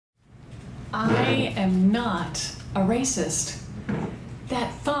I am not a racist.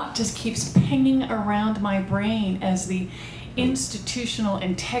 That thought just keeps pinging around my brain as the institutional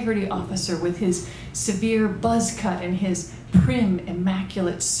integrity officer with his severe buzz cut and his prim,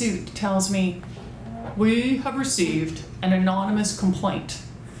 immaculate suit tells me, "We have received an anonymous complaint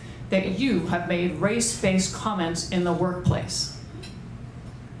that you have made race-based comments in the workplace."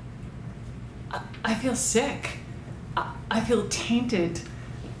 I feel sick. I feel tainted,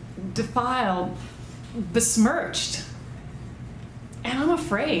 defiled, besmirched. And I'm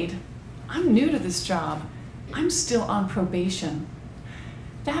afraid. I'm new to this job. I'm still on probation.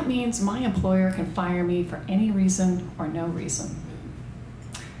 That means my employer can fire me for any reason or no reason.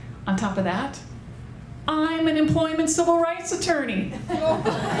 On top of that, I'm an employment civil rights attorney.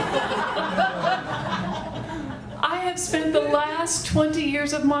 I have spent the last 20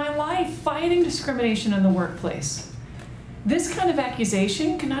 years of my life fighting discrimination in the workplace. This kind of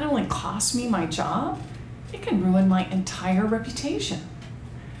accusation can not only cost me my job, it can ruin my entire reputation.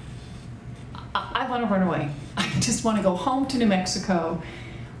 I want to run away. I just want to go home to New Mexico.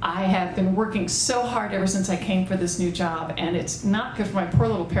 I have been working so hard ever since I came for this new job, and it's not good for my poor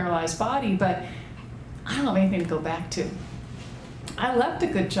little paralyzed body, but I don't have anything to go back to. I left a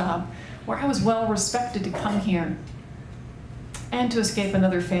good job where I was well respected to come here and to escape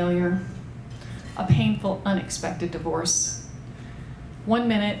another failure, a painful, unexpected divorce. One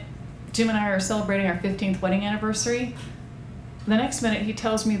minute, Jim and I are celebrating our 15th wedding anniversary. The next minute, he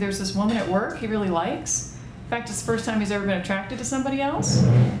tells me there's this woman at work he really likes. In fact, it's the first time he's ever been attracted to somebody else.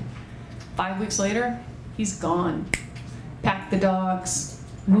 5 weeks later, he's gone. Packed the dogs,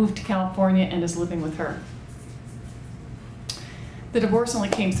 moved to California, and is living with her. The divorce only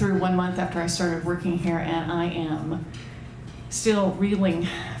came through 1 month after I started working here, and I am still reeling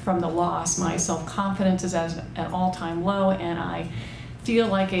from the loss. My self-confidence is at an all-time low, and I feel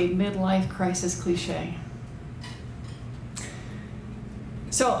like a midlife crisis cliche.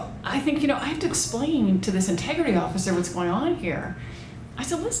 So I think, I have to explain to this integrity officer what's going on here. I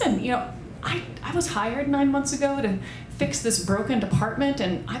said, listen, I was hired 9 months ago to fix this broken department,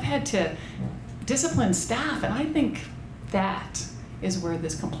 and I've had to discipline staff, and I think that is where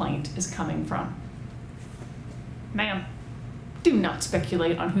this complaint is coming from. Ma'am, do not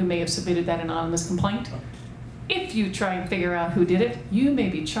speculate on who may have submitted that anonymous complaint. If you try and figure out who did it, you may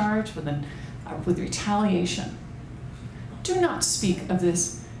be charged with retaliation. Do not speak of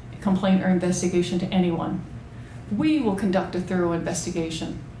this complaint or investigation to anyone. We will conduct a thorough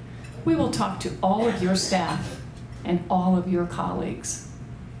investigation. We will talk to all of your staff and all of your colleagues.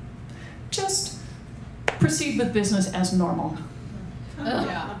 Just proceed with business as normal.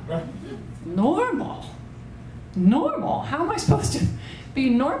 Yeah. Normal? Normal? How am I supposed to be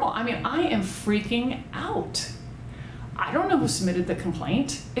normal? I mean, I am freaking out. I don't know who submitted the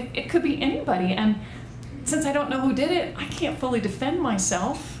complaint. It could be anybody, and since I don't know who did it, I can't fully defend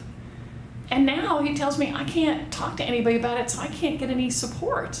myself. And now he tells me I can't talk to anybody about it, so I can't get any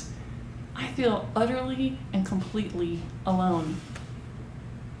support. I feel utterly and completely alone.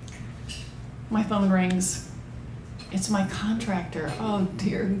 My phone rings. It's my contractor. Oh,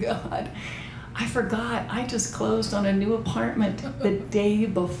 dear God. I forgot, I just closed on a new apartment the day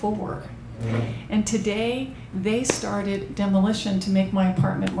before. And today, they started demolition to make my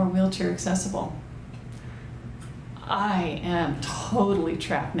apartment more wheelchair accessible. I am totally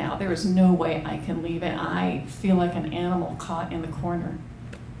trapped now. There is no way I can leave it. I feel like an animal caught in the corner.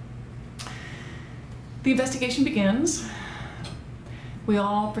 The investigation begins. We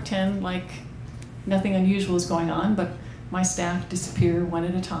all pretend like nothing unusual is going on, but my staff disappear one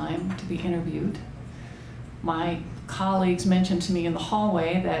at a time to be interviewed. My colleagues mentioned to me in the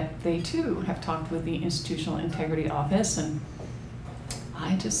hallway that they too have talked with the Institutional Integrity Office, and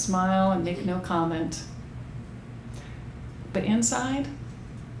I just smile and make no comment. But inside,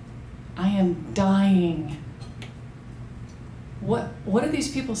 I am dying. What are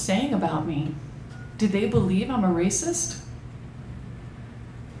these people saying about me? Do they believe I'm a racist?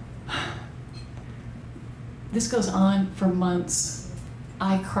 This goes on for months.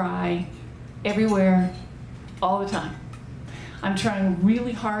 I cry everywhere, all the time. I'm trying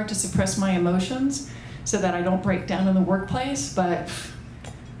really hard to suppress my emotions so that I don't break down in the workplace, but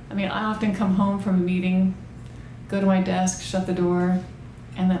I mean, I often come home from a meeting, go to my desk, shut the door,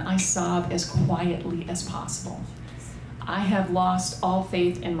 and then I sob as quietly as possible. I have lost all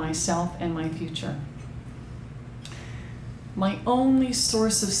faith in myself and my future. My only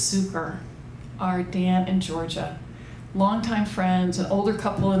source of succor are Dan and Georgia, longtime friends, an older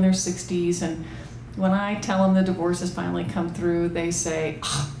couple in their 60s, and when I tell them the divorce has finally come through, they say,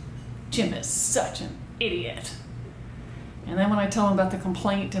 "Oh, Jim is such an idiot." And then when I tell them about the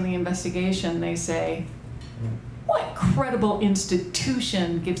complaint and the investigation, they say, "What credible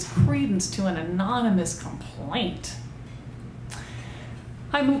institution gives credence to an anonymous complaint?"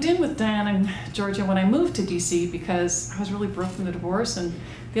 I moved in with Dan in Georgia when I moved to DC because I was really broke from the divorce, and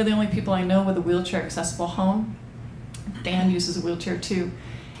they're the only people I know with a wheelchair accessible home. Dan uses a wheelchair too.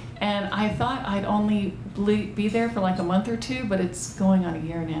 And I thought I'd only be there for like a month or two, but it's going on a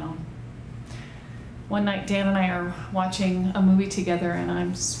year now. One night, Dan and I are watching a movie together, and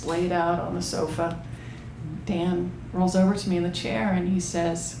I'm splayed out on the sofa. Dan rolls over to me in the chair, and he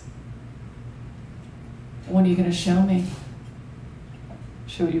says, "When are you going to show me?"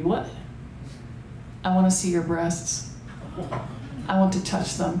 "Show you what?" "I want to see your breasts. I want to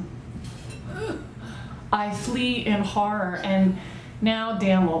touch them." I flee in horror, and now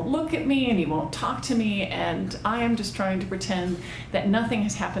Dan won't look at me and he won't talk to me, and I am just trying to pretend that nothing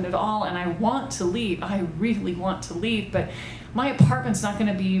has happened at all, and I want to leave. I really want to leave, but my apartment's not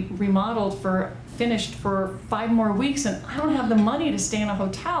going to be finished for 5 more weeks, and I don't have the money to stay in a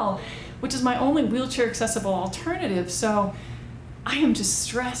hotel, which is my only wheelchair accessible alternative, so I am just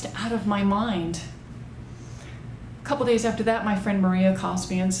stressed out of my mind. A couple days after that, my friend Maria calls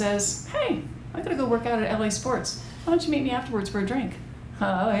me and says, "Hey, I gotta go work out at LA Sports. Why don't you meet me afterwards for a drink?"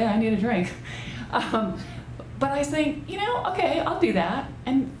 "Oh yeah, I need a drink." But I think, okay, I'll do that.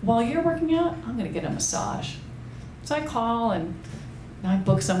 And while you're working out, I'm gonna get a massage. So I call and I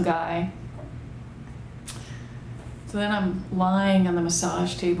book some guy. So then I'm lying on the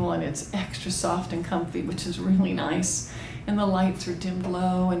massage table, and it's extra soft and comfy, which is really nice. And the lights are dimmed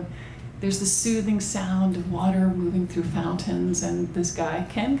low, and there's the soothing sound of water moving through fountains, and this guy,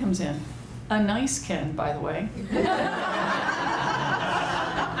 Ken, comes in. A nice Ken, by the way.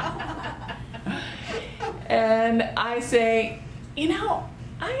 And I say,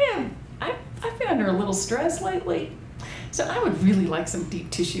 I've been under a little stress lately, so I would really like some deep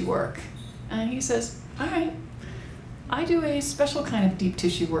tissue work. And he says, "All right, I do a special kind of deep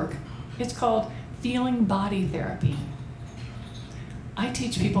tissue work. It's called feeling body therapy. I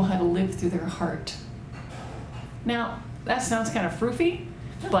teach people how to live through their heart." Now, that sounds kind of froofy,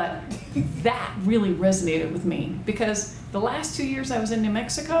 but that really resonated with me, because the last 2 years I was in New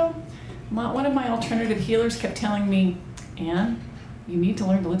Mexico, one of my alternative healers kept telling me, "Anne, you need to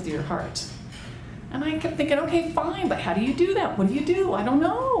learn to live through your heart." And I kept thinking, okay, fine, but how do you do that? What do you do? I don't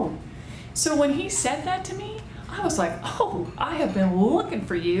know. So when he said that to me, I was like, oh, I have been looking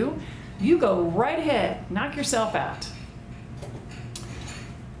for you. You go right ahead, knock yourself out.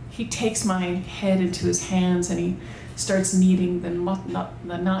 He takes my head into his hands and he starts kneading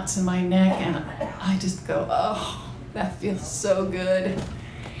the knots in my neck, and I just go, oh, that feels so good.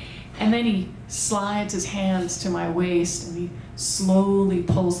 And then he slides his hands to my waist and he slowly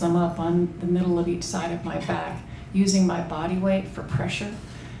pulls them up on the middle of each side of my back, using my body weight for pressure,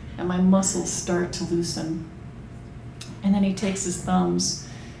 and my muscles start to loosen. And then he takes his thumbs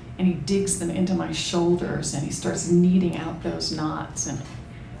and he digs them into my shoulders and he starts kneading out those knots. And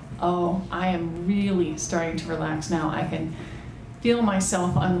oh, I am really starting to relax now. I can feel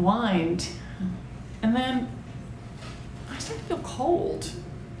myself unwind. And then I start to feel cold.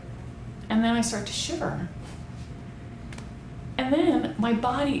 And then I start to shiver. And then my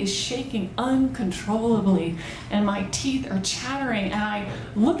body is shaking uncontrollably and my teeth are chattering, and I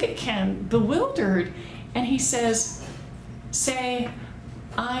look at Ken bewildered, and he says, "Say,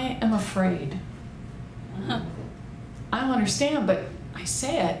 I am afraid." I don't understand, but I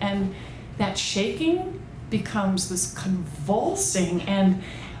say it, and that shaking becomes this convulsing, and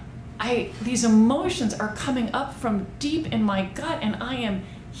these emotions are coming up from deep in my gut, and I am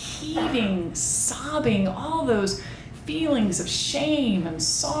heaving, sobbing, all those feelings of shame and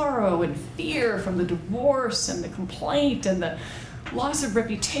sorrow and fear from the divorce and the complaint and the loss of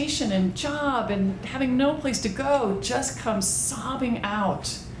reputation and job and having no place to go just comes sobbing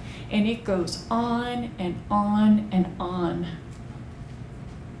out. And it goes on and on and on.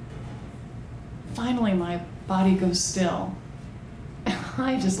 Finally, my body goes still. And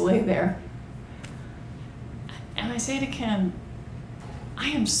I just lay there. And I say to Ken, I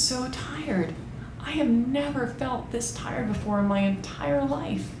am so tired. I have never felt this tired before in my entire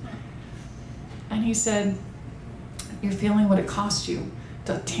life. And he said, "You're feeling what it cost you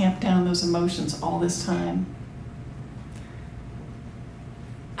to tamp down those emotions all this time."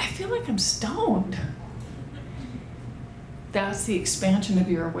 I feel like I'm stoned. That's the expansion of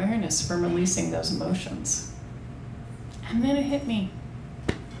your awareness from releasing those emotions. And then it hit me.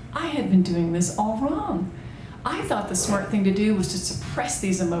 I had been doing this all wrong. I thought the smart thing to do was to suppress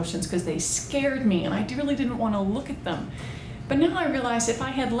these emotions because they scared me and I really didn't want to look at them. But now I realize if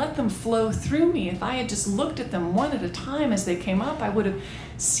I had let them flow through me, if I had just looked at them one at a time as they came up, I would have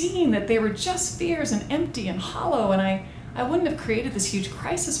seen that they were just fears and empty and hollow, and I wouldn't have created this huge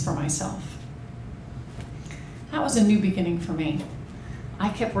crisis for myself. That was a new beginning for me. I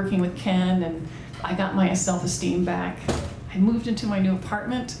kept working with Ken, and I got my self-esteem back. I moved into my new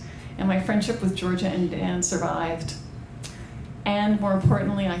apartment, and my friendship with Georgia and Dan survived. And more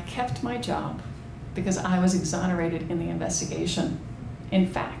importantly, I kept my job because I was exonerated in the investigation. In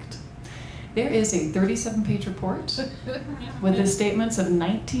fact, there is a 37-page report with the statements of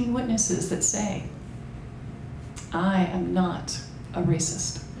 19 witnesses that say, I am not a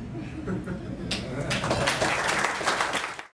racist.